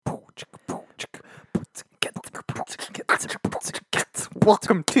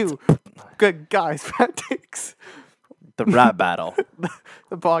Welcome to Good Guys Fat Takes, The rap battle.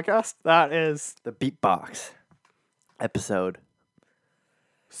 the podcast that is The beatbox episode.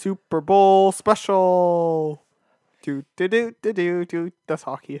 Super Bowl special. Do do do do do do. That's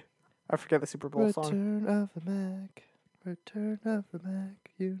hockey. I forget the Super Bowl song. Return of the Mac. Return of the Mac.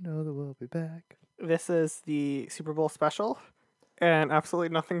 You know that we'll be back. This is the Super Bowl special, and absolutely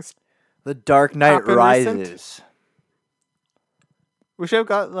nothing's. The Dark Knight Happened Rises. recent. We should have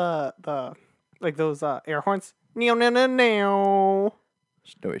got the like those air horns. Neow neow neow neow.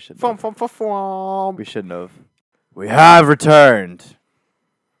 No, we shouldn't. Fum have. fum fum fum. We shouldn't have. We have returned.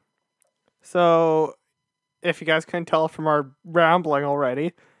 So, if you guys couldn't tell from our rambling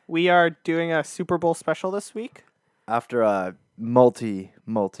already, we are doing a Super Bowl special this week. After a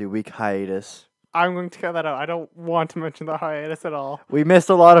multi-week hiatus. I'm going to cut that out. I don't want to mention the hiatus at all. We missed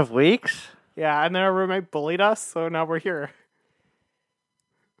a lot of weeks. Yeah, and then our roommate bullied us, so now we're here.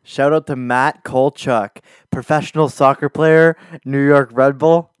 Shout out to Matt Kolchuk, professional soccer player, New York Red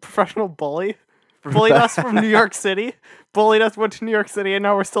Bull. Professional bully. Bullied us from New York City. Bullied us, went to New York City, and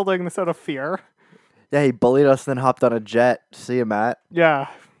now we're still doing this out of fear. Yeah, he bullied us and then hopped on a jet. See you, Matt. Yeah.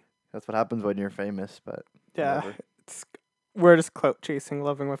 That's what happens when you're famous, but Yeah. whatever. We're just clout chasing,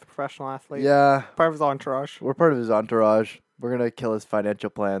 living with a professional athlete. Yeah, Part of his entourage. we're part of his entourage. We're going to kill his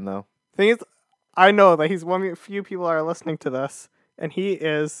financial plan, though. Thing is, I know that he's one of the few people that are listening to this, and he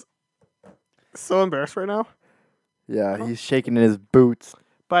is so embarrassed right now. Yeah, he's shaking in his boots.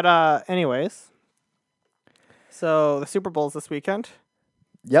 But anyways, so the Super Bowl's this weekend.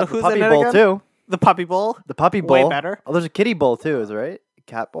 Yep, who's the Puppy in it Bowl, again? too. The Puppy Bowl. The Puppy Bowl. Way better. Oh, there's a Kitty Bowl, too, is it right?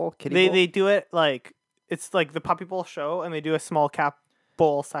 Cat Bowl? Kitty Bowl? They do it like it's like the Puppy Bowl show, and they do a small cap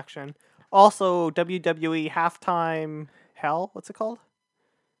bowl section. Also, WWE halftime hell. What's it called?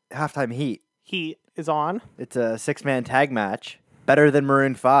 Halftime Heat. Heat is on. It's a 6-man tag match. Better than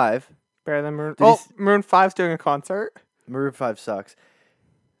Maroon 5. Better than Maroon. Did you Maroon 5's doing a concert. Maroon 5 sucks.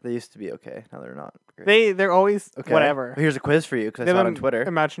 They used to be okay. Now they're not great. They're always Okay. whatever. Here's a quiz for you, because I They saw it live on in Twitter.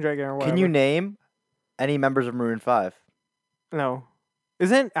 Imagine Dragon or whatever. Can you name any members of Maroon 5? No.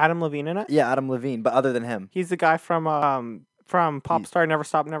 Isn't Adam Levine in it? Yeah, Adam Levine, but other than him. He's the guy from Popstar Never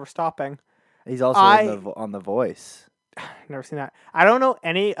Stop Never Stopping. He's also on The Voice. Never seen that. I don't know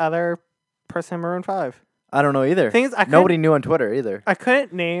any other person in Maroon 5. I don't know either. Thing is, Nobody knew on Twitter either. I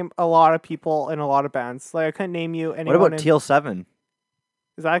couldn't name a lot of people in a lot of bands. Like I couldn't name you anyone. What about Teal 7?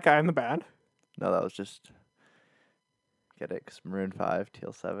 Is that guy in the band? No, that was just... Get it? 'Cause Maroon 5,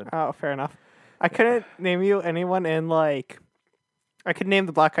 Teal 7. Oh, fair enough. I couldn't name you anyone in like. I could name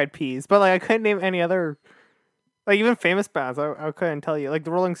the Black Eyed Peas, but like I couldn't name any other, like even famous bands. I couldn't tell you. Like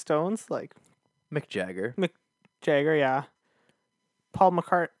the Rolling Stones, like Mick Jagger. Jagger, yeah. Paul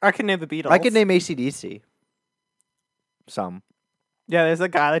McCartney. I could name the Beatles. I could name AC/DC. Some. Yeah, there's a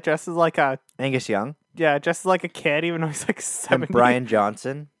guy that dresses like a Angus Young. dresses like a kid, even though he's like And 70. Brian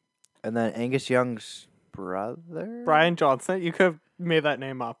Johnson. And then Angus Young's brother? Brian Johnson. You could have made that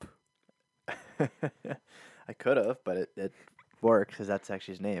name up. I could have, but it worked because that's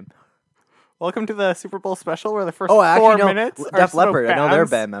actually his name. Welcome to the Super Bowl special, where the first Oh, actually, 4 no. minutes are Def just about Leppard. I know they're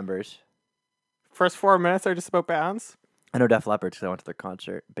bands. band members. First 4 minutes are just about bands. I know Def Leppard because I went to their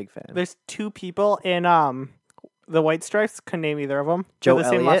concert. Big fan. There's 2 people in the White Stripes. Couldn't name either of them. Joe They're the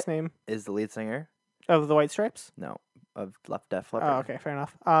same Elliott? last name Is the lead singer? of the White Stripes. No, of Def Leppard. Oh, okay, fair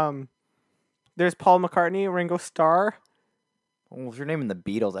enough. There's Paul McCartney, Ringo Starr, Well, if you're naming the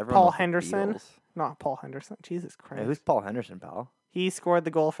Beatles, everyone Paul knows the Henderson. Beatles. Not Paul Henderson. Jesus Christ. Hey, who's Paul Henderson, pal? He scored the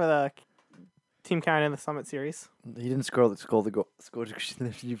goal for the Team Canada in the Summit Series. He didn't score the goal. Score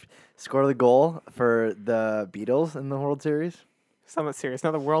the goal for the Beatles in the World Series, Summit Series,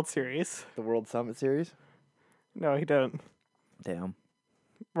 not the World Series. the World Summit Series. No, he didn't. Damn,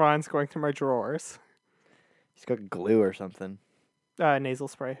 Ryan's going through my drawers. he's got glue or something. Nasal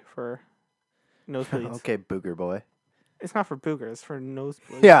spray for nosebleeds. Okay, booger boy. It's not for boogers, it's for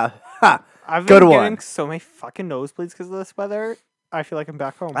nosebleeds. Yeah, ha! I've Good been one. getting so many fucking nosebleeds because of this weather. I feel like I'm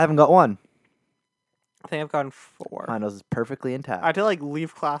back home. I haven't got one. I think I've gotten 4. My nose is perfectly intact. I had to like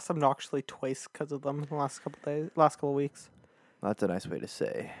leave class obnoxiously twice because of them in the last couple of weeks. That's a nice way to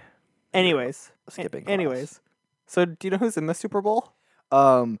say. Anyways, Skipping class. anyways. So do you know who's in the Super Bowl?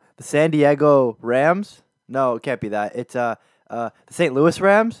 The San Diego Rams. No, it can't be that. It's the St. Louis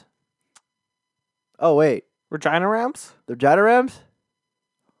Rams. Oh wait, Regina Rams? the Jetta Rams.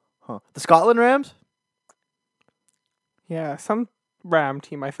 Huh? The Scotland Rams. Yeah, some Ram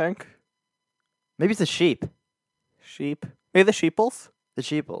team, I think. Maybe it's the Sheep. Sheep. Maybe the Sheeples? The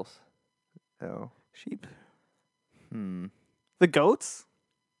Sheeples. Oh. Sheep. The Goats?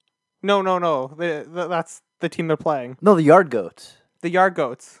 No. That's the team they're playing. No, the Yard Goats. The Yard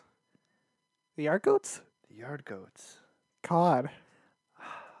Goats. The Yard Goats? The Yard Goats. God.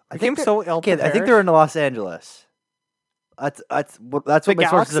 I Became think so ill okay, I think prepared. they're in Los Angeles. That's what my sources have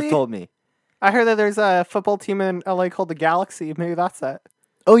Galaxy? told me. I heard that there's a football team in LA called the Galaxy. Maybe that's it.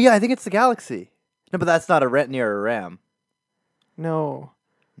 Oh yeah, I think it's the Galaxy. No, but that's not a Renton or a Ram. No.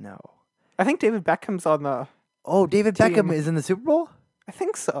 No. I think David Beckham's on the... Oh, David Team. Beckham is in the Super Bowl? I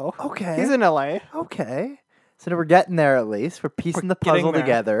think so. Okay. He's in LA. Okay. So we're getting there at least. We're piecing the getting puzzle there.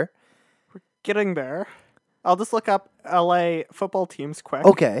 together. Getting there. I'll just look up LA football teams quick.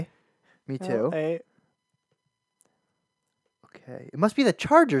 Okay. Me too. LA. Okay. It must be the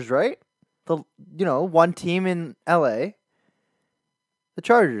Chargers, right? One team in LA. The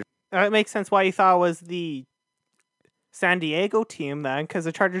Chargers. It makes sense why you thought it was the San Diego team then, because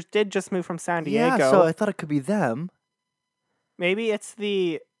the Chargers did just move from San Diego. Yeah, so I thought it could be them. Maybe it's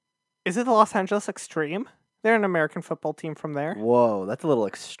the... Is it the Los Angeles Extreme? They're an American football team from there. Whoa, that's a little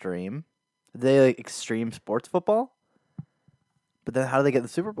extreme. Are they like extreme sports football? But then how do they get the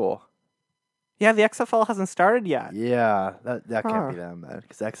Super Bowl? Yeah, the XFL hasn't started yet. Yeah, that Huh. can't be them, man.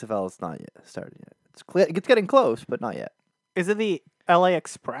 Because XFL is not yet started yet. It's getting close, but not yet. Is it the LA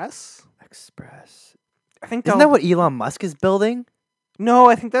Express? Express. I think Isn't that what Elon Musk is building? No,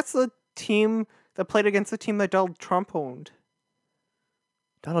 I think that's the team that played against the team that Donald Trump owned.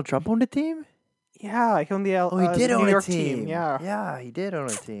 Donald Trump owned a team? Yeah, he owned the Oh, he did the own New York a team. Yeah. Yeah, he did own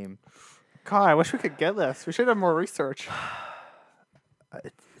a team. God, I wish we could get this. We should have more research.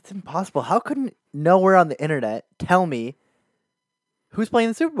 It's impossible. How couldn't nowhere on the internet tell me who's playing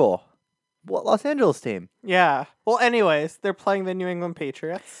the Super Bowl? What Los Angeles team? Yeah. Well, anyways, they're playing the New England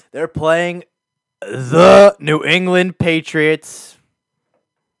Patriots. They're playing the New England Patriots.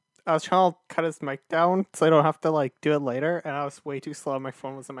 I was trying to cut his mic down so I don't have to do it later, and I was way too slow. My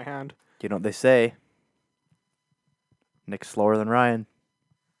phone was in my hand. You know what they say? Nick's slower than Ryan.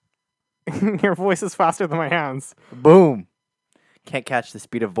 Your voice is faster than my hands. Boom. Can't catch the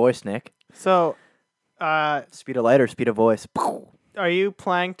speed of voice, Nick. So, Speed of light or speed of voice? are you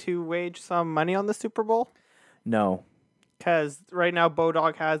planning to wage some money on the Super Bowl? No. Because right now,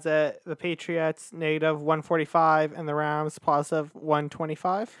 Bodog has it. The Patriots negative 145 and the Rams positive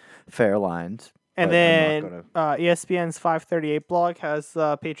 125. Fair lines. And but I'm then not ESPN's 538 blog has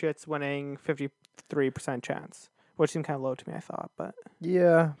the Patriots winning 53% chance, which seemed kind of low to me, I thought. But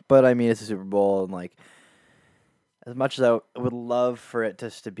Yeah, but I mean, it's a Super Bowl, and as much as I would love for it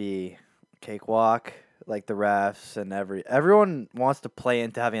just to be cakewalk, like the refs and everyone wants to play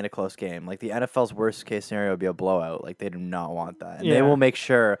into having a close game. Like the NFL's worst case scenario would be a blowout. Like they do not want that, and they Yeah.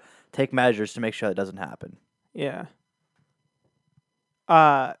 will take measures to make sure that doesn't happen. yeah.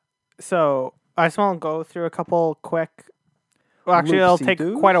 So I just want to go through a couple quick. Well, actually, it'll take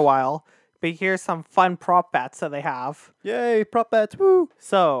Loopsie-doos? quite a while. But here's some fun prop bets that they have. Yay, prop bets, woo!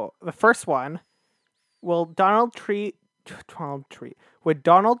 So the first one, would Donald Trump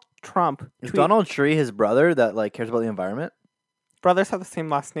Is tweet? Donald Tree his brother that cares about the environment? Brothers have the same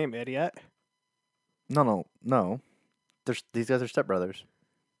last name, idiot. No. These guys are stepbrothers.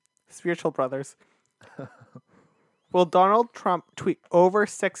 Spiritual brothers. Will Donald Trump tweet over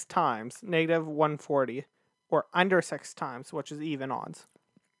 6 times, negative 140, or under 6 times, which is even odds?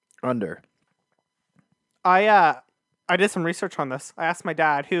 Under. I did some research on this. I asked my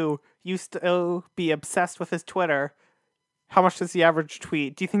dad, who used to be obsessed with his Twitter, how much does the average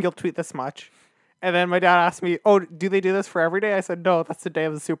tweet? Do you think he'll tweet this much? And then my dad asked me, oh, do they do this for every day? I said, no, that's the day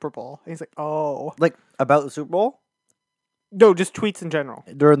of the Super Bowl. And he's like, oh. About the Super Bowl? No, just tweets in general,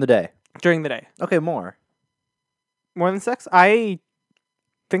 During the day. during the day. Okay, more. More than 6? I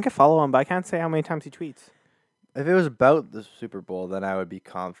think I follow him, but I can't say how many times he tweets. If it was about the Super Bowl, then I would be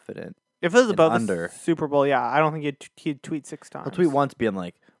confident. If it was And about under. the Super Bowl, yeah, I don't think he'd tweet 6 times. I'll tweet once being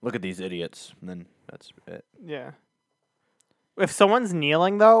like, look at these idiots. And then that's it. Yeah. If someone's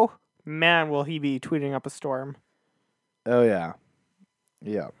kneeling, though, man, will he be tweeting up a storm. Oh, yeah.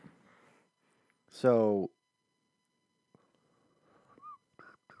 Yeah. So,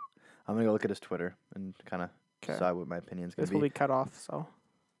 I'm going to go look at his Twitter and kind of 'Kay. decide what my opinion's going This to will be. be cut off, so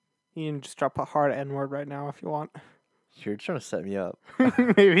you can just drop a hard N-word right now if you want. You're trying to set me up.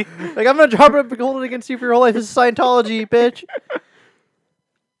 Maybe. I'm going to drop it and hold it against you for your whole life. This is Scientology, bitch.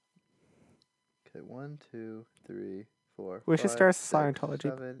 Okay, 1, 2, 3, 4. We should 5, start a 6, Scientology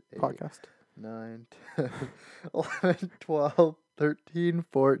 7, 8, podcast. 9, 10, 11, 12, 13,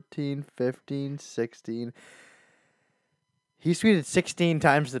 14, 15, 16. He's tweeted 16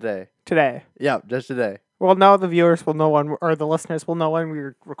 times today. Today. Yeah, just today. Well, now the viewers will know when, or the listeners will know when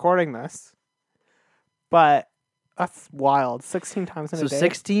we're recording this. But that's wild. 16 times in So a day.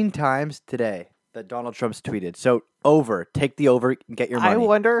 16 times today. that Donald Trump's tweeted. So over. Take the over and get your money. I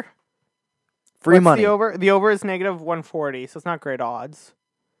wonder. Free what's money. The over? The over is negative 140, so it's not great odds.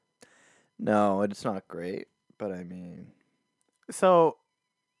 No, it's not great, but I mean, So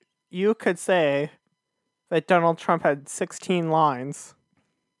you could say that Donald Trump had 16 lines.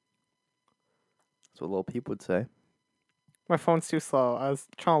 that's what little people would say. My phone's too slow. I was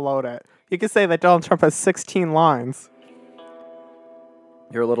trying to load it. You could say that Donald Trump has 16 lines.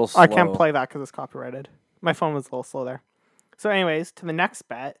 You're a little slow. I can't play that because it's copyrighted. My phone was a little slow there. So anyways, to the next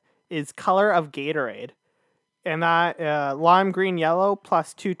bet is color of Gatorade. And that lime green yellow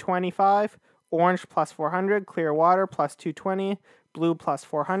plus 225, orange plus 400, clear water plus 220, blue plus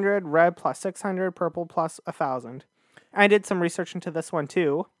 400, red plus 600, purple plus 1,000. I did some research into this one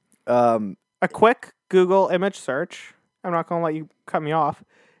too. A quick Google image search. I'm not going to let you cut me off.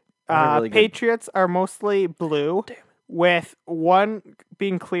 Really Patriots are mostly blue, with one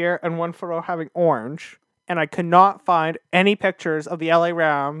being clear and one photo having orange. And I could not find any pictures of the LA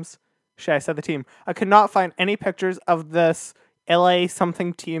Rams. Shit, I said the team. I could not find any pictures of this LA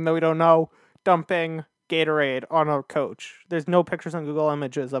something team that we don't know dumping Gatorade on a coach. There's no pictures on Google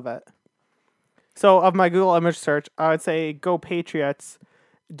Images of it. So of my Google image search, I would say go Patriots.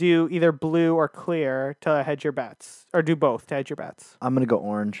 Do either blue or clear to hedge your bets. Or do both to hedge your bets. I'm going to go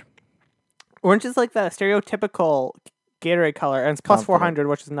orange. Orange is like the stereotypical Gatorade color, and it's plus Confident. 400,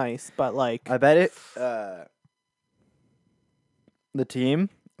 which is nice, but like... I bet it, the team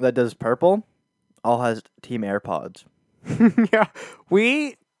that does purple all has Team AirPods. Yeah,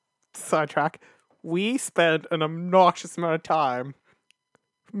 sidetrack, we spend an obnoxious amount of time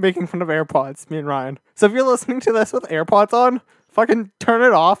making fun of AirPods, me and Ryan. So if you're listening to this with AirPods on, fucking turn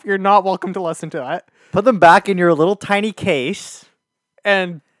it off. You're not welcome to listen to that. Put them back in your little tiny case.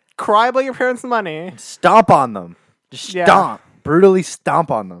 And cry about your parents' money. Stomp on them. Just Yeah. stomp. Brutally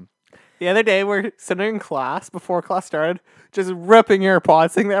stomp on them. The other day, we're sitting in class before class started, just ripping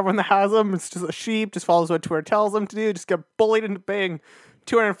AirPods, saying that everyone that has them is just a sheep, just follows what Twitter tells them to do, just get bullied into paying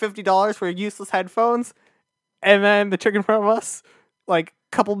 $250 for useless headphones. And then the chick in front of us, like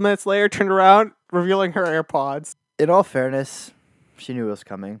a couple minutes later, turned around, revealing her AirPods. In all fairness, she knew it was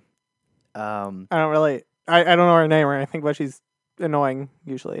coming. I don't know her name or anything, but she's annoying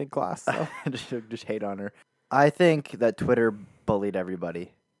usually in class. So. just hate on her. I think that Twitter bullied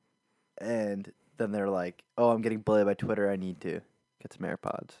everybody. And then they're like, oh, I'm getting bullied by Twitter. I need to get some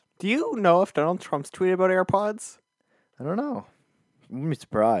AirPods. Do you know if Donald Trump's tweeted about AirPods? I don't know. I wouldn't be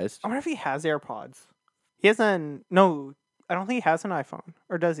surprised. I wonder if he has AirPods. He hasn't. No, I don't think he has an iPhone.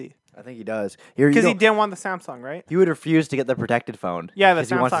 Or does he? I think he does. Because he didn't want the Samsung, right? He would refuse to get the protected phone. Yeah, the because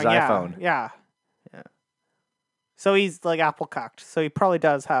he wants his Samsung. Yeah, iPhone. yeah. Yeah. So he's like Apple cocked. So he probably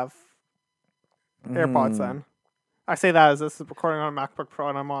does have AirPods then. I say that as this is recording on a MacBook Pro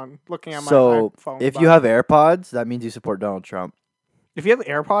and I'm on looking at my iPhone. If you have AirPods, that means you support Donald Trump. If you have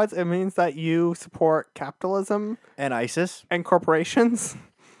AirPods, it means that you support capitalism And ISIS. and corporations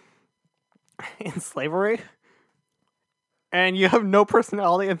and slavery. And you have no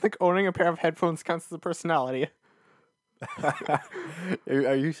personality and think owning a pair of headphones counts as a personality.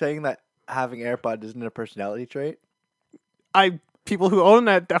 Are you saying that having AirPods isn't a personality trait? People who own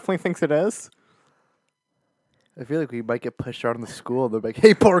that definitely thinks it is. I feel like we might get pushed out in the school. They're like,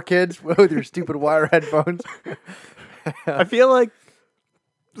 hey, poor kids with your stupid wire headphones. I feel like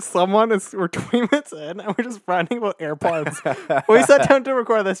we're 20 minutes in and we're just ranting about AirPods. When we sat down to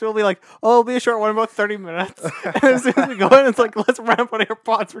record this, we'll be like, oh, it'll be a short one, about 30 minutes. And as soon as we go in, it's like, let's rant about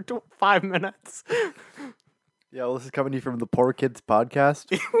AirPods for 5 minutes. Yeah, well, this is coming to you from the Poor Kids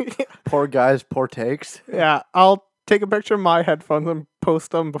podcast. Poor guys, poor takes. Yeah, I'll take a picture of my headphones and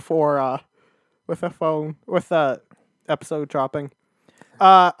post them before with the episode dropping.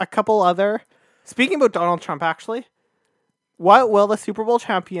 A couple other. Speaking about Donald Trump, actually, what will the Super Bowl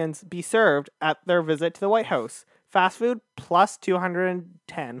champions be served at their visit to the White House? Fast food plus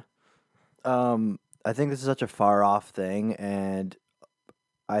 210. I think this is such a far off thing, and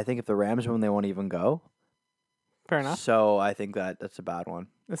I think if the Rams win, they won't even go. Fair enough. So I think that's a bad one.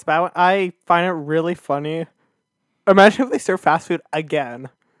 It's a bad one. I find it really funny. Imagine if they serve fast food again.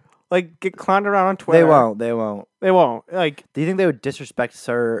 Like, get clowned around on Twitter. They won't. They won't. Like, Do you think they would disrespect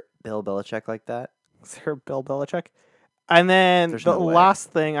Sir Bill Belichick like that? Sir Bill Belichick. And then There's the no way.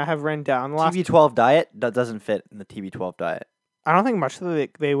 last thing I have written down. TB12 diet that doesn't fit in the TB12 diet. I don't think much that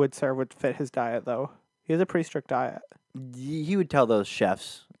they would serve would fit his diet, though. He has a pretty strict diet. He would tell those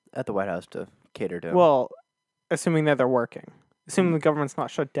chefs at the White House to cater to him. Well, assuming that they're working. Assuming the government's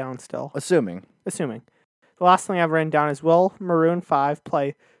not shut down still. Assuming. The last thing I've written down is, will Maroon 5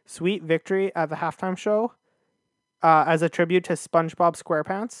 play Sweet Victory at the halftime show as a tribute to SpongeBob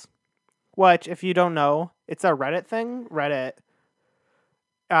SquarePants? which, if you don't know, it's a Reddit thing. Reddit,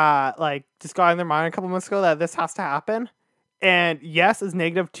 just got in their mind a couple months ago that this has to happen. And yes is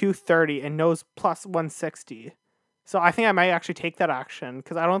negative 230 and no's plus 160. So I think I might actually take that action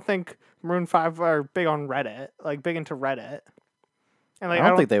because I don't think Maroon 5 are big on Reddit, like big into Reddit. And like I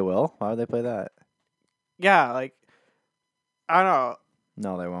don't think they will. Why would they play that? yeah, like I don't know.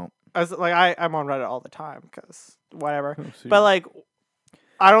 No, they won't. I'm on Reddit all the time because whatever. Oh, But like,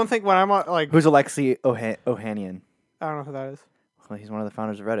 I don't think when I'm on like Who's Alexi Ohanian? I don't know who that is. Well, he's one of the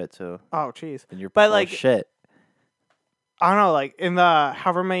founders of Reddit, so Oh, jeez. then you're But, full of like, shit. I don't know. Like in the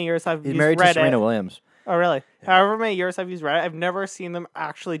however many years I've He's used married Reddit. to Serena Williams. Oh, really? Yeah. However many years I've used Reddit, I've never seen them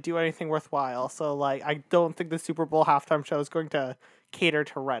actually do anything worthwhile. So like, I don't think the Super Bowl halftime show is going to cater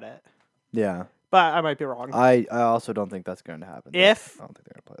to Reddit. Yeah. But I might be wrong. I also don't think that's going to happen. If I don't think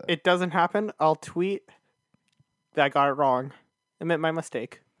they're going to play that. it doesn't happen, I'll tweet that I got it wrong. Admit my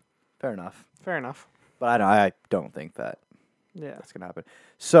mistake. Fair enough. Fair enough. But I don't think that Yeah. that's going to happen.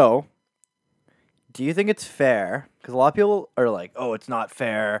 So, do you think it's fair? Because a lot of people are like, oh, it's not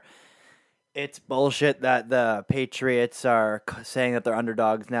fair. It's bullshit that the Patriots are saying that they're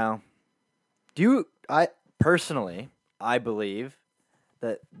underdogs now. I believe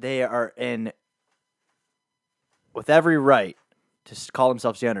that they are in with every right to call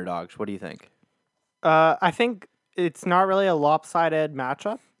themselves the underdogs. What do you think? I think it's not really a lopsided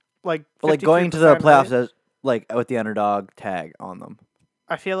matchup. Like, But like going to the 53% playoffs right? as like with the underdog tag on them.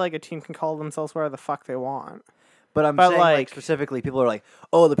 I feel like a team can call themselves whatever the fuck they want. But I'm But, saying like, specifically, people are like,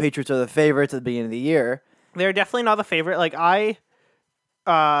 "Oh, the Patriots are the favorites at the beginning of the year." They're definitely not the favorite. Like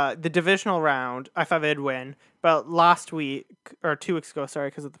the divisional round, I thought they'd win. But last week, or 2 weeks ago, sorry,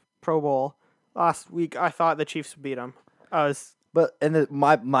 because of the Pro Bowl, last week, I thought the Chiefs would beat them.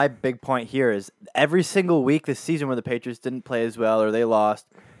 My big point here is every single week this season where the Patriots didn't play as well or they lost,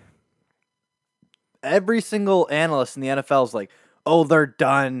 every single analyst in the NFL is like, "Oh, they're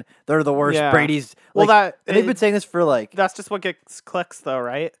done. They're the worst. Yeah. Brady's." Well, and they've been saying this for like. That's just what gets clicks, though,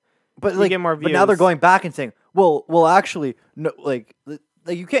 right? But You like, get more but now they're views. going back and saying, "Well, actually, no, like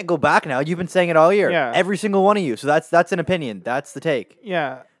you can't go back now. You've been saying it all year. Yeah. Every single one of you. So that's an opinion. That's the take.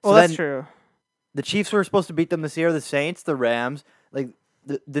 Yeah. So Well, that's then- true. The Chiefs were supposed to beat them this year. The Saints, the Rams, like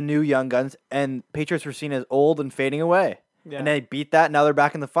the new young guns, and Patriots were seen as old and fading away. Yeah. And they beat that. Now they're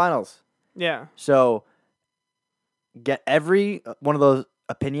back in the finals. Yeah. So get every one of those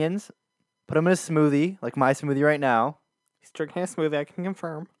opinions, put them in a smoothie, like my smoothie right now. He's drinking a smoothie, I can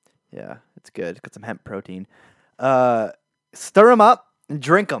confirm. Yeah, it's good. Got some hemp protein. Stir them up and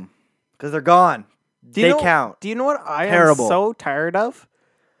drink them because they're gone. Do you They know, count. Do you know what I Terrible. am so tired of?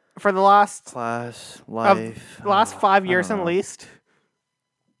 For the last Class, life. last 5 I years don't at know. least.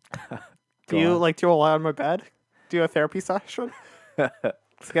 Go Do you on. do a lie on my bed? Do a therapy session?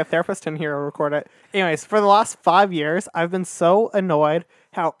 Let's get a therapist in here to record it. Anyways, for the last 5 years, I've been so annoyed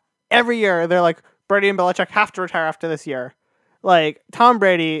how every year they're like, Brady and Belichick have to retire after this year. Like, Tom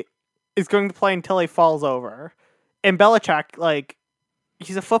Brady is going to play until he falls over. And Belichick, like,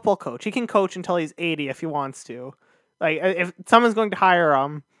 he's a football coach. He can coach until he's 80 if he wants to. Like, if someone's going to hire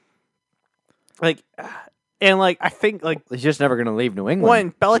him, like, and like, I think, like, He's just never going to leave New England.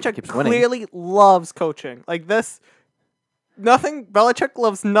 one, Belichick Keeps winning. clearly loves coaching. Like this, Belichick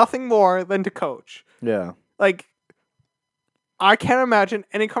loves nothing more than to coach. Yeah. Like, I can't imagine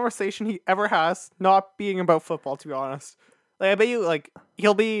any conversation he ever has not being about football, to be honest. Like, I bet you, like,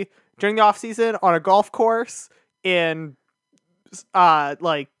 he'll be, during the offseason, on a golf course in,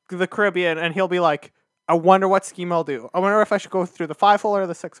 like, the Caribbean, and he'll be like, I wonder what scheme I'll do. I wonder if I should go through the 5-hole or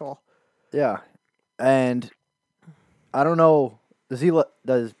the 6-hole. Yeah. And I don't know,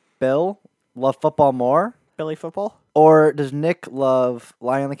 does Bill love football more? Billy football? Or does Nick love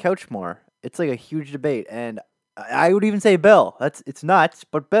lying on the couch more? It's like a huge debate, and I would even say Bill. It's nuts,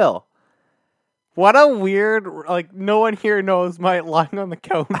 but Bill. What a weird, like, no one here knows my lying on the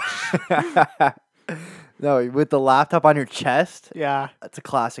couch. No, with the laptop on your chest. Yeah. That's a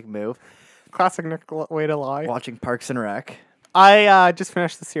classic move. Classic Nick way to lie. Watching Parks and Rec. I just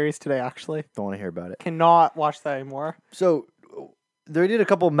finished the series today, actually. Don't want to hear about it. Cannot watch that anymore. So they did a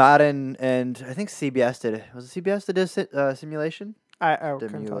couple Madden, and I think CBS did it. Was it CBS that did simulation? I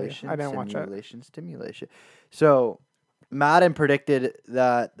couldn't tell you. I didn't watch it. Stimulation. So Madden predicted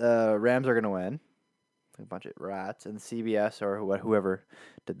that the Rams are going to win. A bunch of rats, and CBS or whoever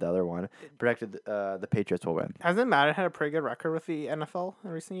did the other one predicted the Patriots will win. Hasn't Madden had a pretty good record with the NFL in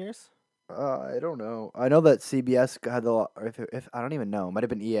recent years? I don't know. I know that CBS had the. Or if I don't even know, it might have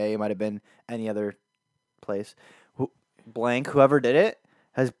been EA, it might have been any other place. Whoever did it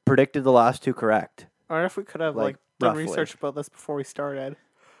has predicted the last two correct. I wonder if we could have Like, like done roughly. research about this before we started.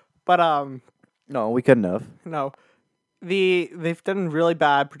 But No, we couldn't have. no, they've done really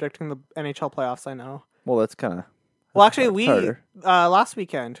bad predicting the NHL playoffs. I know. Well, that's kind of. Well, actually, it's we harder. last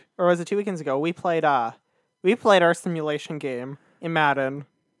weekend, or was it 2 weekends ago? We played our simulation game in Madden,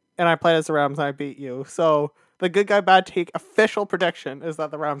 and I played as the Rams and I beat you. So the good guy bad take official prediction is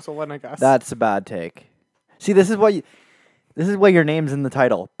that the Rams will win. I guess That's a bad take. See, this is why your name's in the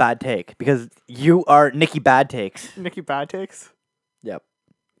title, Bad Take, because you are Nicky Bad Takes. Nicky bad takes. Yep.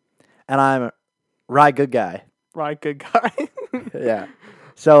 And I'm Rye Good Guy. Right, good guy. Yeah.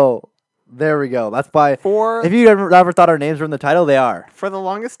 So there we go. That's why. For If you ever thought our names were in the title, they are. for the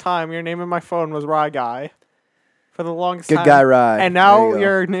longest time, your name in my phone was Rye Guy. For the longest Good time. Guy Rye. And There now you go.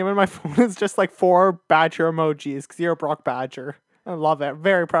 your name in my phone is just like 4 Badger emojis because you're a Brock Badger. I love it.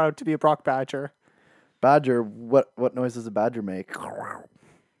 Very proud to be a Brock Badger. Badger. What noise does a badger make?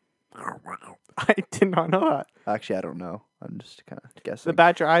 I did not know that. Actually, I don't know. I'm just kind of guessing. The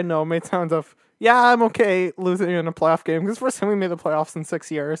Badger I know made sounds of, yeah, I'm okay losing in a playoff game because first time we made the playoffs in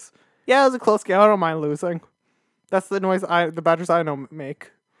 6 years. Yeah, it was a close game. I don't mind losing. That's the noise the Badgers I know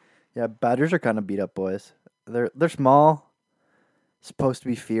make. Yeah, badgers are kind of beat up boys. They're small, supposed to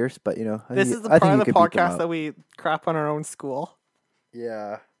be fierce, but you know. This is the part of the podcast that we crap on our own school.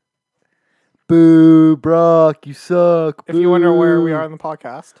 Yeah. Boo, Brock, you suck. If you wonder where we Boo. are in the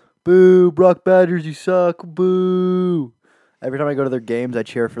podcast. Boo, Brock Badgers, you suck. Boo. Every time I go to their games, I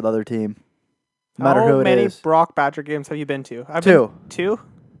cheer for the other team. No matter How who it many is. Brock Badger games have you been to? I've Two. Been 2?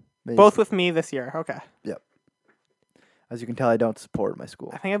 Maybe. Both with me this year. Okay. As you can tell, I don't support my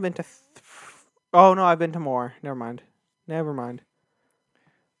school. I think I've been to... Oh, no, I've been to more. Never mind.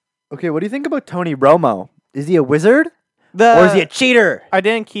 Okay, what do you think about Tony Romo? Is he a wizard? The, Or is he a cheater? I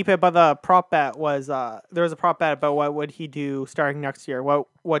didn't keep it, but the prop bet was... there was a prop bet about what would he do starting next year.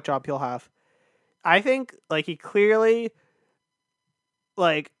 What job he'll have. I think, like, he clearly...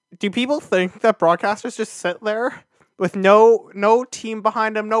 Like, do people think that broadcasters just sit there with no team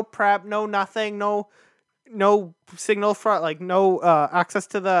behind them, no prep, no nothing, no signal front, like no access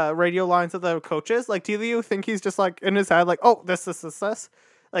to the radio lines of the coaches? Like, do you think he's just like in his head, like, oh, this?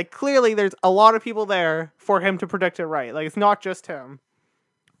 Like, clearly there's a lot of people there for him to predict it right. Like, it's not just him.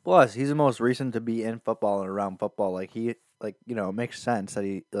 Plus, he's the most recent to be in football and around football. Like, it makes sense that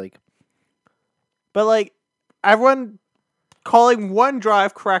he, like... But, like, everyone calling one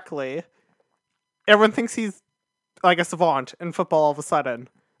drive correctly, everyone thinks he's like a savant in football all of a sudden.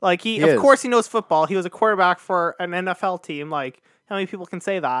 Like, He of is. course he knows football. He was a quarterback for an NFL team. Like, how many people can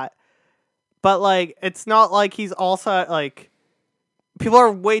say that? But, like, it's not like he's also, like... People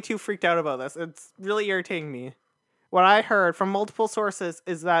are way too freaked out about this. It's really irritating me. What I heard from multiple sources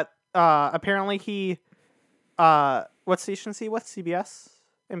is that apparently he... what station is he with? CBS?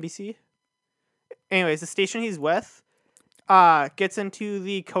 NBC? Anyways, the station he's with gets into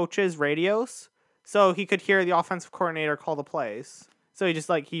the coach's radios, so he could hear the offensive coordinator call the plays. So he just,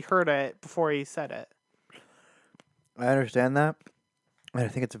 like, he heard it before he said it. I understand that, and I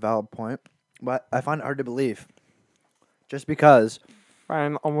think it's a valid point, but I find it hard to believe. Just because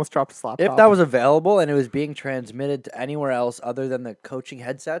Ryan almost dropped his laptop. if that was available and it was being transmitted to anywhere else other than the coaching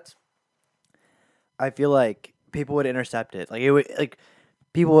headsets, I feel like people would intercept it. Like, it would, like,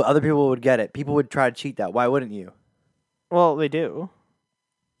 other people would get it. People would try to cheat that. Why wouldn't you? Well, they do.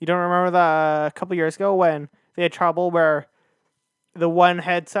 You don't remember that a couple years ago when they had trouble where the one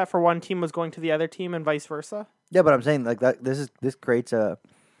headset for one team was going to the other team and vice versa? Yeah, but I'm saying like that. This creates a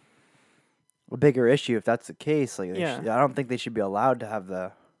bigger issue if that's the case. Like, Yeah. I don't think they should be allowed to have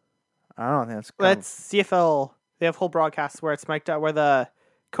the. I don't think that's. That's CFL. They have whole broadcasts where it's mic'd up, where the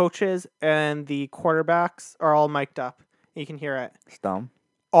coaches and the quarterbacks are all mic'd up. You can hear it. It's dumb.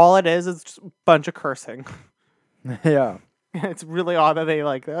 All it is just a bunch of cursing. Yeah. It's really odd that they're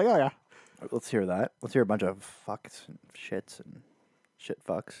like, oh yeah. Let's hear that. Let's hear a bunch of fucks and shits and shit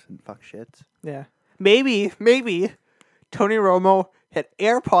fucks and fuck shits. Yeah. Maybe Tony Romo had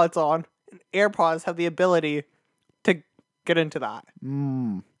AirPods on, and AirPods have the ability to get into that.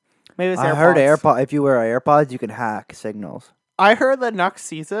 Maybe it's AirPods. I heard AirPod. If you wear AirPods, you can hack signals. I heard that next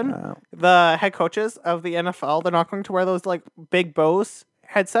season, Oh. the head coaches of the NFL, they're not going to wear those like big Bose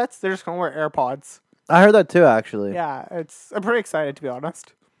headsets. They're just going to wear AirPods. I heard that too, actually. Yeah, I'm pretty excited, to be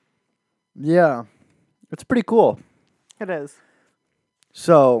honest. Yeah. It's pretty cool. It is.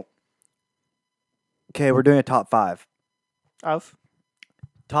 So, okay, we're doing a top 5. Of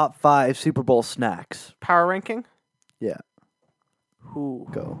Top 5 Super Bowl snacks. power ranking? Yeah. Ooh.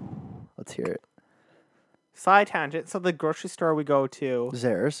 Go. Let's hear it. Side tangent. So the grocery store we go to,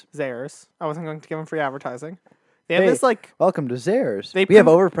 Zares. Zayres. I wasn't going to give them free advertising. They have Hey, this like welcome to Zares. They We have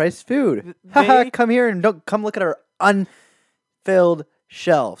prim- overpriced food. they- Come here and don't come look at our unfilled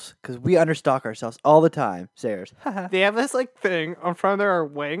shelves because we understock ourselves all the time. Sayers. They have this like thing on front of their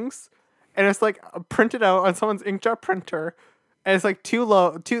wings, and it's like printed out on someone's inkjet printer, and it's like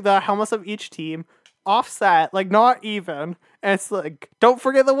the helmets of each team, offset, like not even, and it's like don't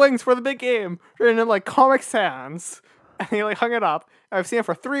forget the wings for the big game, written in like Comic Sans, and they like hung it up. I've seen it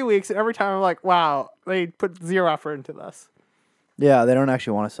for 3 weeks, and every time I'm like, wow, they put zero effort into this. Yeah, they don't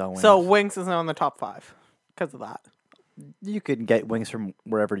actually want to sell wings. So wings isn't on the top 5 because of that. You could get wings from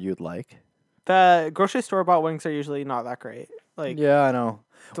wherever you'd like. The grocery store bought wings are usually not that great. Like Yeah, I know.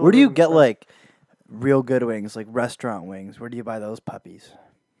 Where do you delivering get stuff. like real good wings, like restaurant wings? Where do you buy those puppies?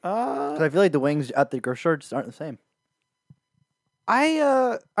 'Cause I feel like the wings at the grocery store just aren't the same.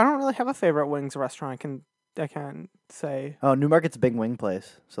 I don't really have a favorite wings restaurant. I can say Oh, Newmarket's a big wing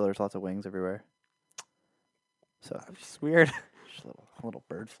place, so there's lots of wings everywhere. So it's just weird. just a little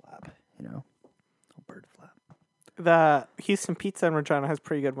bird flap, little bird flap. The Houston Pizza in Regina has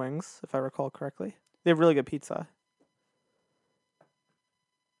pretty good wings, if I recall correctly. They have really good pizza.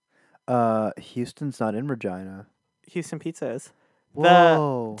 Houston's not in Regina. Houston Pizza is.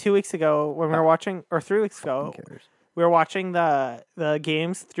 Whoa. 2 weeks ago when we were watching, or 3 weeks ago, Who cares? we were watching the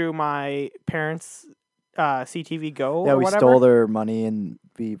games through my parents' CTV Go. Yeah, or we whatever. stole their money and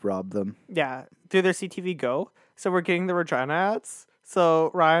we robbed them. Yeah, through their CTV Go. So we're getting the Regina ads.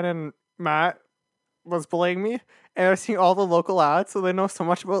 So Ryan and Matt was bullying me, and I was seeing all the local ads. So they know so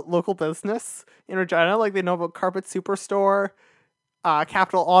much about local business in Regina. Like they know about Carpet Superstore,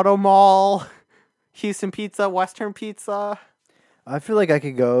 Capital Auto Mall, Houston Pizza, Western Pizza. I feel like I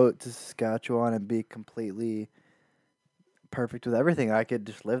could go to Saskatchewan and be completely perfect with everything. I could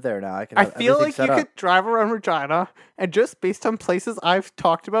just live there now. I I feel like you set up. could drive around Regina and just based on places I've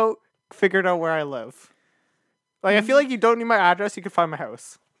talked about, figured out where I live. Like I feel like you don't need my address; you could find my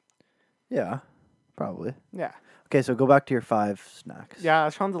house. Yeah, probably. Yeah, Okay, so go back to your 5 snacks. yeah. I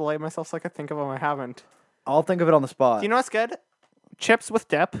was trying to delay myself so I could think of them. I haven't. I'll think of it on the spot. Do you know what's good? Chips with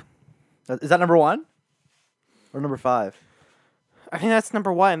dip. Is that number 1 or number 5? I think that's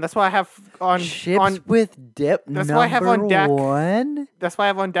number 1. That's why I have on Chips with dip. That's what I have on deck. 1. That's why I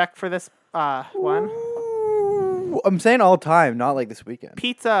have on deck for this one. Ooh, I'm saying all time, not like this weekend.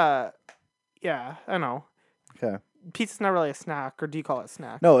 Pizza. Yeah, I know. Okay. Pizza's not really a snack, or do you call it a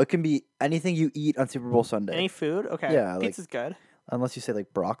snack? No, it can be anything you eat on Super Bowl Sunday, Any food? Okay. Yeah, like- Pizza's good. unless you say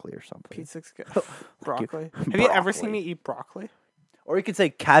like broccoli or something. Pizza's good. Broccoli. Have you ever seen Broccoli. me eat broccoli? Or you could say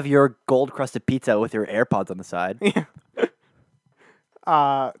caviar gold crusted pizza with your AirPods on the side. Yeah.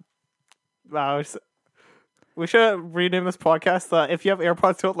 Wow. We should rename this podcast. If you have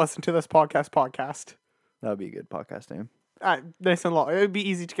AirPods, don't listen to this podcast. That would be a good podcast name. Nice and long. It would be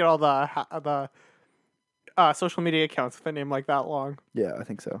easy to get all the social media accounts with a name like that long. Yeah, I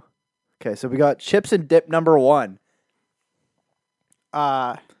think so. Okay, so we got chips and dip number 1.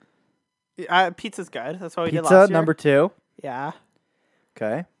 Pizza's good. That's what we did Pizza last year. number 2. Yeah.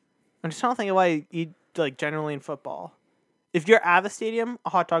 Okay. I'm just trying to think of why you eat like generally in football. If you're at the stadium, a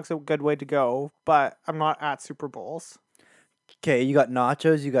hot dog's a good way to go, but I'm not at Super Bowls. Okay, you got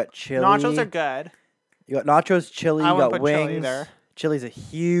nachos, you got chili. Nachos are good. You got nachos, chili, I you wouldn't got put chili wings. there. Chili's a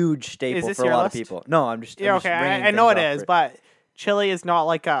huge staple this for a your lot list? of people. No, I'm just Yeah, I'm just okay. ringing I know things it off is, for but chili is not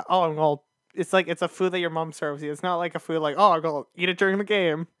like a it's like it's a food that your mom serves you. It's not like a food like, oh, I'll go eat it during the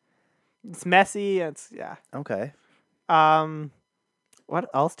game. It's messy. It's yeah. Okay. What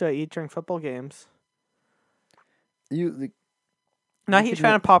else do I eat during football games? You Not a You huge could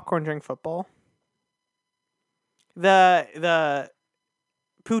fan do- of popcorn during football. The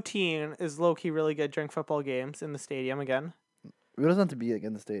poutine is low key really good during football games in the stadium again. it doesn't have to be like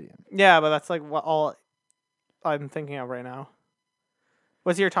in the stadium. Yeah, but that's like what all I'm thinking of right now.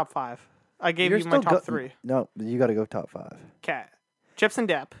 What's your top 5? I gave You're you my still top go- 3. No, you got to go top 5. Okay. Chips and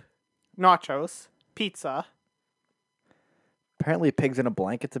dip, nachos, pizza, Apparently, pigs in a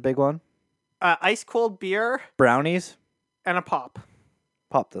blanket's a big one. ice cold beer, Brownies. and a pop.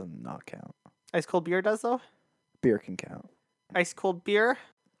 Pop does not count. Ice cold beer does though. Beer can count. Ice cold beer.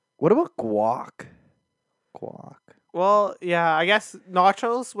 What about guac? Guac. Well, yeah, I guess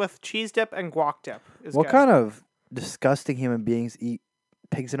nachos with cheese dip and guac dip is What good. kind of disgusting human beings eat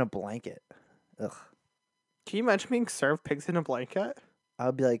pigs in a blanket? Ugh. Can you imagine being served pigs in a blanket? I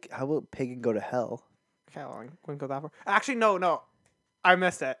would be like, how about pig and go to hell? Okay, well, I wouldn't go that far. Actually, no. I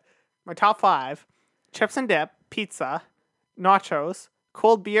missed it. My top 5: chips and dip, pizza, nachos,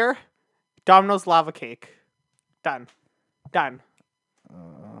 cold beer, Domino's lava cake. Done.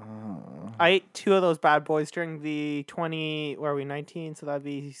 I ate 2 of those bad boys during the 19, so that'd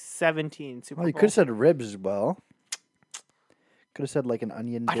be 17 Super Well, you Bowl. could have said ribs as well. Could have said like an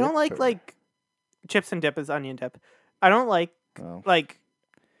onion. I don't dip like or- like chips and dip is onion dip. I don't like Oh. like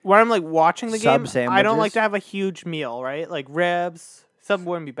when I'm like watching the game, Sub I don't like sandwiches? to have a huge meal, right? Like ribs, some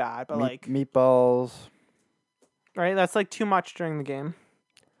wouldn't be bad, but like, meatballs. right? That's like too much during the game.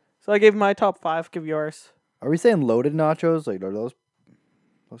 So I gave my top 5. Give yours. Are we saying loaded nachos? Like are those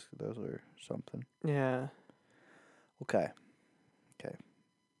are something? Yeah. Okay. I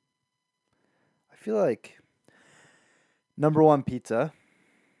feel like number 1 pizza.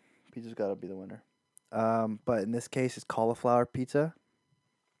 Pizza's got to be the winner. But in this case, it's cauliflower pizza.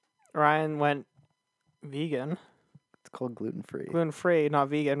 Ryan went vegan. It's called gluten free. Gluten free, not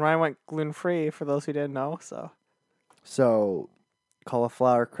vegan. Ryan went gluten free for those who didn't know. So,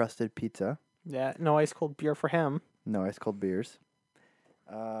 cauliflower crusted pizza. Yeah, no ice cold beer for him. No ice cold beers.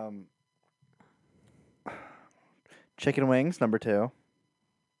 Chicken wings, number 2.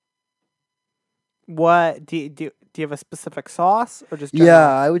 What do you have a specific sauce or just Yeah, general?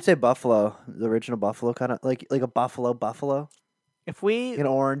 I would say buffalo. The original buffalo, kind of like a buffalo. If we An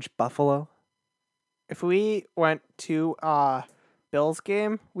orange buffalo. went to Bills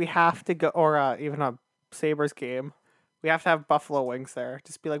game, we have to go, or even a Sabres game, we have to have buffalo wings there.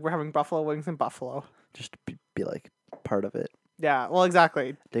 Just be like, we're having buffalo wings in Buffalo. Just to be like part of it. Yeah, well,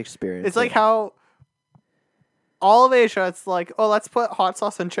 exactly. The experience. It's like how all of Asia, it's like, oh, let's put hot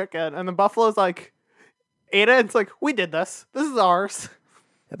sauce and chicken, and the Buffalo's like, ate it. It's like, we did this. This is ours.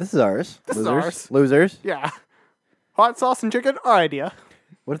 Yeah, this is ours. This is Losers. ours. Losers. Yeah, hot sauce and chicken, our idea.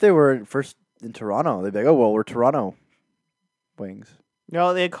 What if they were first in Toronto? They'd be like, oh, well, we're Toronto wings.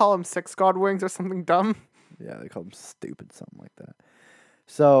 No, they call them Six God wings or something dumb. Yeah, they call them stupid, something like that.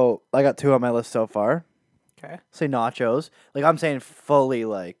 So I got 2 on my list so far. Okay. Say nachos. Like I'm saying fully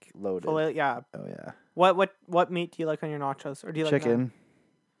like loaded. Fully, yeah. Oh yeah. What meat do you like on your nachos? Or do you like Chicken.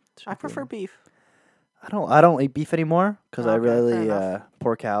 I prefer beef. I don't eat beef anymore because I Okay, fair really enough.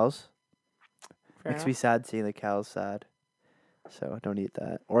 poor cows. Fair Makes me sad seeing the cows sad. So I don't eat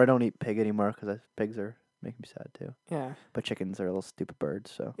that, or I don't eat pig anymore because pigs are making me sad too. Yeah. But chickens are little stupid birds.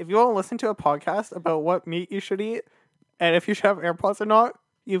 So If you want to listen to a podcast about what meat you should eat and if you should have AirPods or not,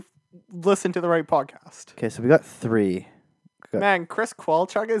 you've listened to the right podcast. okay, so we got 3. Man, Chris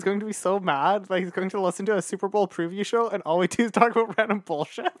Qualchuk is going to be so mad. Like, he's going to listen to a Super Bowl preview show and all we do is talk about random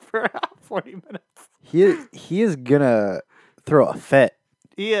bullshit for 40 minutes. He is gonna throw a fit.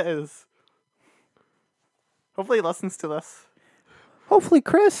 He is. Hopefully he listens to this. Hopefully,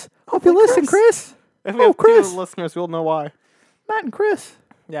 Chris. Hope you listen, Chris. If we have Chris. 2 listeners, we'll know why. Matt and Chris.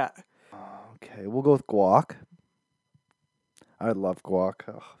 Yeah. Okay, we'll go with guac. I love guac.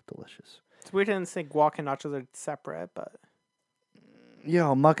 Oh, delicious. It's weird to say guac and nachos are separate, but Yeah,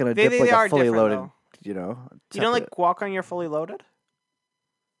 I'm not gonna They- dip they like are a fully different, loaded. though. You know. you don't like separate- guac on your fully loaded?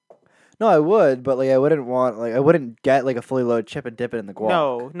 No, I would, but like I wouldn't get like a fully loaded chip and dip it in the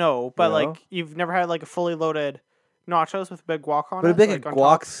guac. No, but You know? like you've never had like a fully loaded nachos with a big guac on But it? it'd be like like a on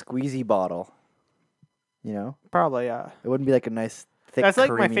top? guac squeezy bottle. You know, Probably, yeah. it wouldn't be like a nice thick. That's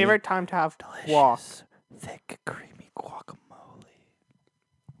like my creamy, favorite time to have guac. delicious, thick, creamy guacamole.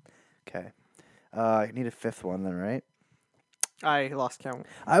 Okay, I need a 5th one then, right? I lost count.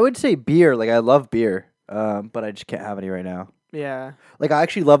 I would say beer. Like I love beer, but I just can't have any right now. Yeah, Like I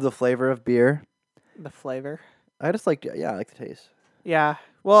actually love the flavor of beer. the flavor. I just like I like the taste. Yeah.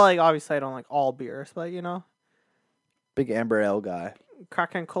 Well, like obviously I don't like all beers, but you know, Big amber ale guy.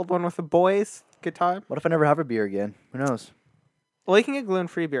 cracking a cold one with the boys, good time. What if I never have a beer again? Who knows? Well, you can get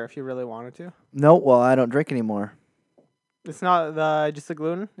gluten-free beer if you really wanted to. No, well I don't drink anymore. It's not just the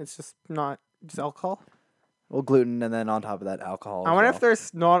gluten. It's just not just alcohol. Well, gluten and then on top of that alcohol. I as wonder well. if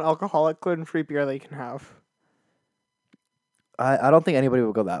there's non-alcoholic gluten-free beer that you can have. I don't think anybody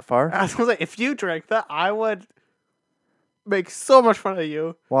would go that far. I was gonna say, if you drank that, I would make so much fun of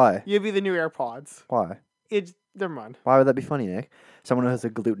you. Why? You'd be the new AirPods. Why? Never mind. Why would that be funny, Nick? Someone who has a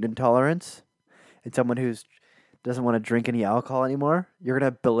gluten intolerance and someone who's doesn't want to drink any alcohol anymore. You're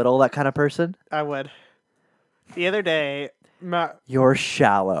gonna belittle that kind of person. I would. The other day, You're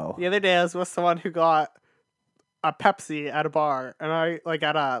shallow. I was with someone who got a Pepsi at a bar, and I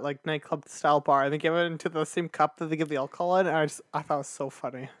at a nightclub style bar, and they give it into the same cup that they give the alcohol in. And I thought it was so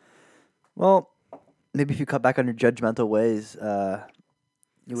funny. Well, maybe if you cut back on your judgmental ways, you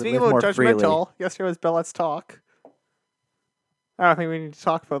would Speaking live more about freely. judgmental, yesterday was Bill Let's Talk. I don't think we need to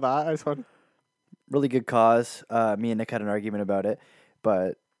talk about that. I just want. Really good cause. Me and Nick had an argument about it,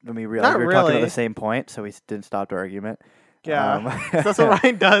 but when we realized Not we were talking about really. the same point, so we didn't stop the argument. Yeah, that's what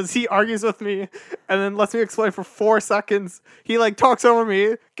Ryan does. He argues with me and then lets me explain for 4 seconds. He talks over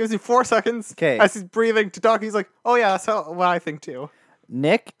me, gives me 4 seconds 'Kay. as he's breathing to talk. He's like, "Oh yeah, that's what I think too."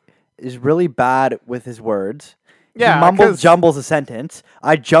 Nick is really bad with his words. Yeah, he mumbles, 'cause- jumbles a sentence.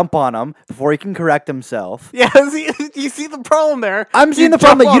 I jump on him before he can correct himself. Yes, he You see the problem there. I'm seeing You the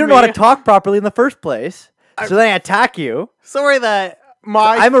problem jump that you on don't know how to me. talk properly in the first place. So then I attack you. Sorry that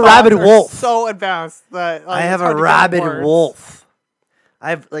my I'm a thoughts rabid are wolf. so advanced that like, I have it's hard a to get rabid words. wolf. I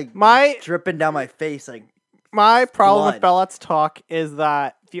have like My dripping down my face like My problem with blood. Bell Let's Talk is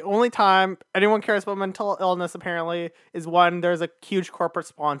that the only time anyone cares about mental illness apparently is when there's a huge corporate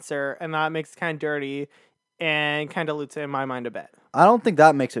sponsor, and that makes it kind of dirty and kind of dilutes it in my mind a bit. I don't think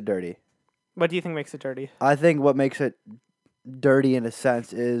that makes it dirty. What do you think makes it dirty? I think what makes it dirty in a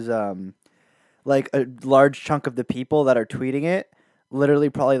sense is like a large chunk of the people that are tweeting it literally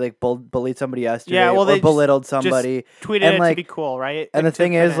probably like bullied somebody yesterday well, or they belittled somebody. Just tweeted and, it like, to be cool, right? and the to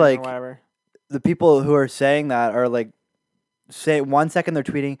thing fit is, in or like, whatever. The people who are saying that are like, say 1 second they're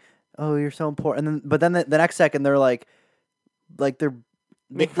tweeting, "Oh, you're so important," and then but then the next second they're like they're they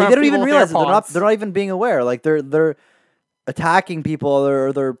Make fun of don't even people with realize it. AirPods. They're not even being aware. Like they're attacking people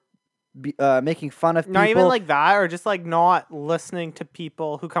or they're making fun of people. Not even like that, or just like not listening to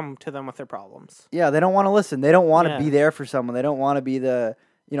people who come to them with their problems. Yeah, they don't want to listen. They don't want to Yeah. be there for someone. They don't want to be the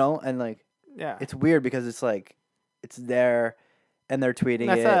and like Yeah, it's weird because it's like it's there and they're tweeting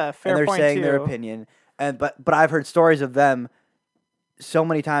That's it a fair and they're point, saying their too. opinion. And but I've heard stories of them so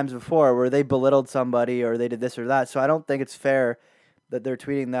many times before where they belittled somebody or they did this or that. So I don't think it's fair that they're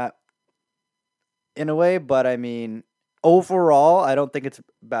tweeting that in a way, but I mean, overall, I don't think it's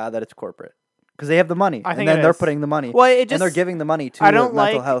bad that it's corporate because they have the money I think and then it they're is. putting the money Well, it just and they're giving the money to I the don't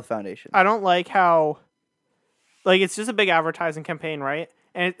mental like- health foundation. I don't like how, like, it's just a big advertising campaign, right?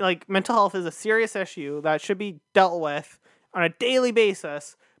 And like, mental health is a serious issue that should be dealt with on a daily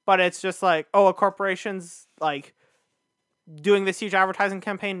basis. But it's just like, oh, a corporation's like doing this huge advertising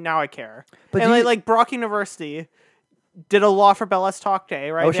campaign. Now I care. But And do like, you- like Brock University did a lot for Bell Let's Talk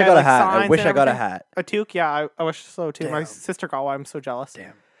Day, right? I wish They I had, got a like, hat. I signs wish and I got a everything. hat. A toque, yeah, I wish so too. My Damn. sister got one. I'm so jealous.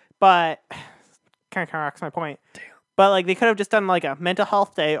 Damn. But kind of counteracts my point. Damn. But like they could have just done like a mental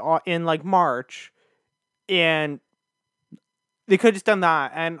health day in like March, and they could have just done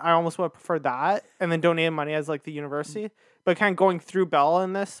that. And I almost would have preferred that, and then donated money as like the university. But kind of going through Bell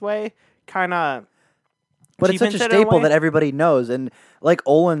in this way, kind of. But it's such a staple that everybody knows. And like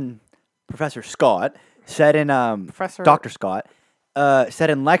Olin, Professor Scott, said in Professor Dr. Scott, said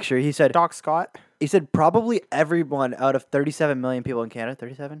in lecture, he said Doc Scott. probably everyone out of 37 million people in Canada,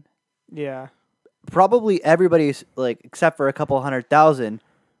 37? Yeah. Probably everybody's like except for a couple 100,000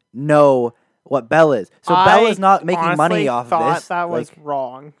 know what Bell is. So Bell is not making money honestly off of thought this. that was like,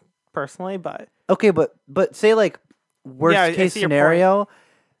 wrong, personally, but okay, but say like worst Yeah, I case see your scenario,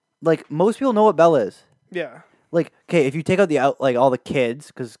 like most people know what Bell is. yeah. Like, okay, if you take out like all the kids,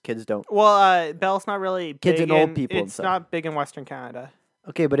 because kids don't. Well, Bell's not really Kids big and old in- people and It's stuff. not big in Western Canada.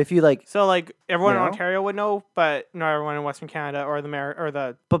 Okay, but if you like, So like everyone You know? in Ontario would know, but not everyone in Western Canada or the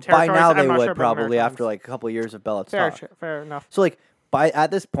but by territories. now I'm they not would sure about probably Maritimes. after like a couple of years of Bell Let's fair, Talk. fair enough. So like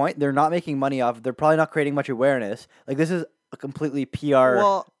at this point, they're not making money off. They're probably not creating much awareness. Like this is a completely PR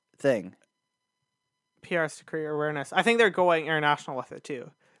Well, thing. PR is to create awareness. I think they're going international with it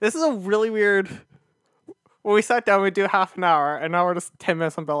too. This is a really weird. When we sat down, we do half an hour, and now we're just 10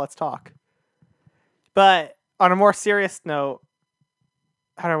 minutes on Bell Let's Talk. But on a more serious note,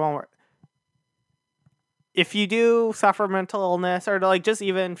 how do I want to work? If you do suffer mental illness or like just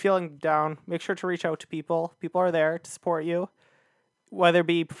even feeling down, make sure to reach out to people. People are there to support you, whether it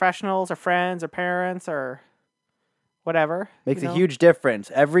be professionals or friends or parents or whatever. Makes you a know? huge difference.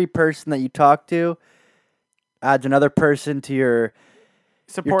 Every person that you talk to adds another person to your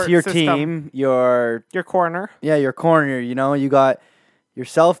support to your system, team, your corner. your corner. You know, you got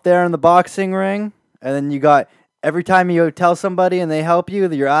yourself there in the boxing ring, and then you got every time you tell somebody and they help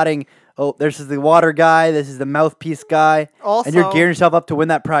you, you're adding. Oh, this is the water guy. This is the mouthpiece guy, Also, and you're gearing yourself up to win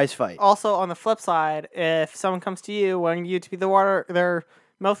that prize fight. Also, on the flip side, if someone comes to you wanting you to be their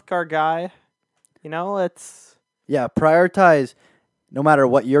mouth guard guy, it's Yeah, prioritize no matter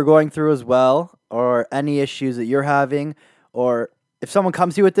what you're going through as well, or any issues that you're having, or if someone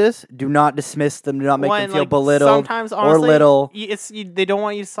comes to you with this, do not dismiss them. Do not make when, them feel like, belittled sometimes, honestly, or little. They don't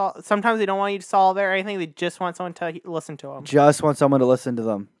want you to solve. Sometimes they don't want you to solve it or anything. They just want someone to listen to them. Just want someone to listen to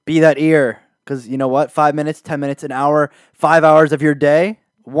them. Be that ear. Because you know what? 5 minutes, 10 minutes, an hour, 5 hours of your day,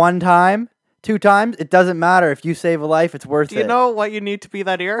 one time, 2 times, it doesn't matter. If you save a life, it's worth Do it. you know what you need to be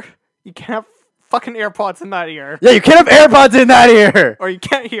that ear? You can't have fucking AirPods in that ear, Yeah, you can't have AirPods in that ear. or you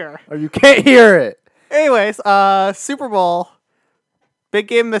can't hear. Or you can't hear it. Anyways, Super Bowl, big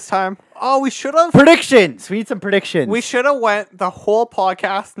game this time. Oh, we should have. Predictions. We need some predictions. We should have went the whole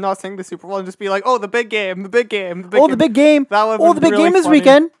podcast not saying the Super Bowl and just be like, oh, the big game, the big game, the big game. the big game. That would've Oh, been the big really game this funny.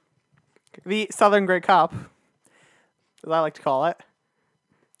 weekend. The Southern Grey Cup, as I like to call it.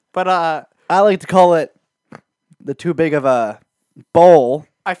 But I like to call it the too big of a bowl.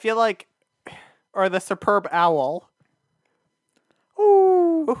 I feel like, or the superb owl.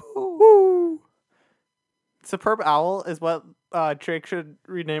 Ooh. Ooh. Superb owl is what Drake should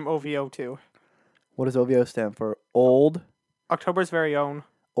rename OVO to. What does OVO stand for? Old. October's very own.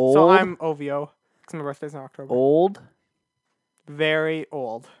 Old. So I'm OVO because my birthday's in October. Old. Very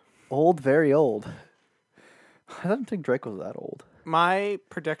old. Old. Very old. I don't think Drake was that old. My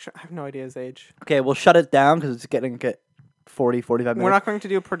prediction. I have no idea his age. Okay, we'll shut it down because it's getting 40, 45 minutes. We're not going to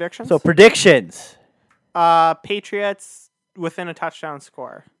do predictions. So predictions. Patriots within a touchdown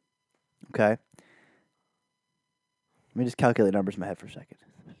score. Okay. Let me just calculate numbers in my head for a second.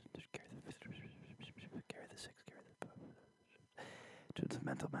 Carry the 6. Doing some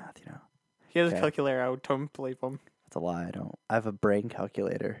mental math, you know. He has Okay. a calculator. I don't believe him. That's a lie. I don't. I have a brain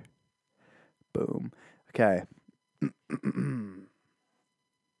calculator. Boom. Okay.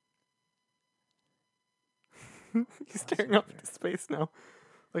 He's staring up into space now,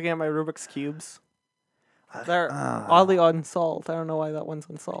 looking at my Rubik's cubes. They're Ah. oddly unsolved. I don't know why that one's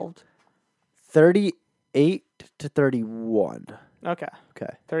unsolved. 38 to 31. Okay,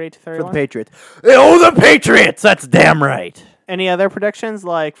 Okay. 38 to For the 31. Patriots. Oh, the Patriots! That's damn right. Any other predictions,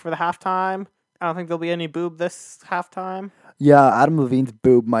 like for the halftime? I don't think there'll be any boob this halftime. Yeah, Adam Levine's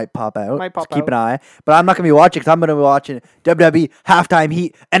boob might pop out. Might pop Just keep out. an eye. But I'm not going to be watching because I'm going to be watching WWE Halftime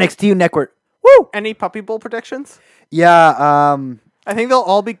Heat NXT Network. Woo! Any Puppy Bowl predictions? Yeah, I think they'll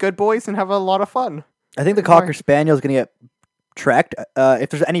all be good boys and have a lot of fun. I think the Cocker Spaniel is going to get tracked. If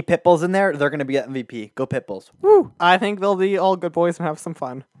there's any pit bulls in there, they're going to be at MVP. Go pit bulls. Woo! I think they'll be all good boys and have some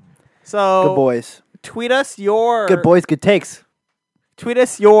fun. So Good boys. tweet us your Good boys, good takes. Tweet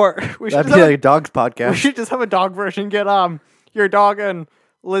us your. We should That'd just be have, like a dog's we podcast. should just have a dog version. Get your dog and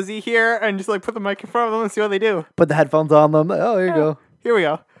Lizzie here, and just like put the mic in front of them and see what they do. Put the headphones on them. Oh, here you go. Here we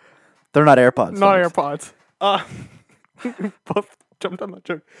go. They're not AirPods. Not folks. AirPods. Both jumped on that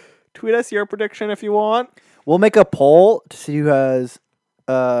joke. Tweet us your prediction if you want. We'll make a poll to see who has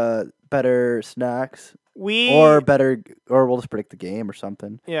better snacks or we'll just predict the game or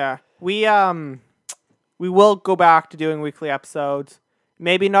something. Yeah. We will go back to doing weekly episodes.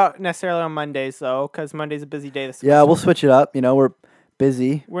 Maybe not necessarily on Mondays though, because Monday's a busy day this Yeah, week. we'll switch it up. You know, we're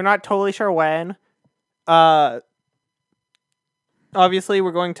busy. We're not totally sure when. Obviously,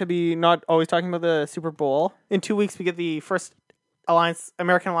 we're going to be not always talking about the Super Bowl. In 2 weeks, we get the first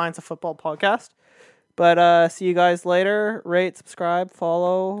American Alliance of Football podcast. But see you guys later. Rate, subscribe,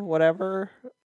 follow, whatever.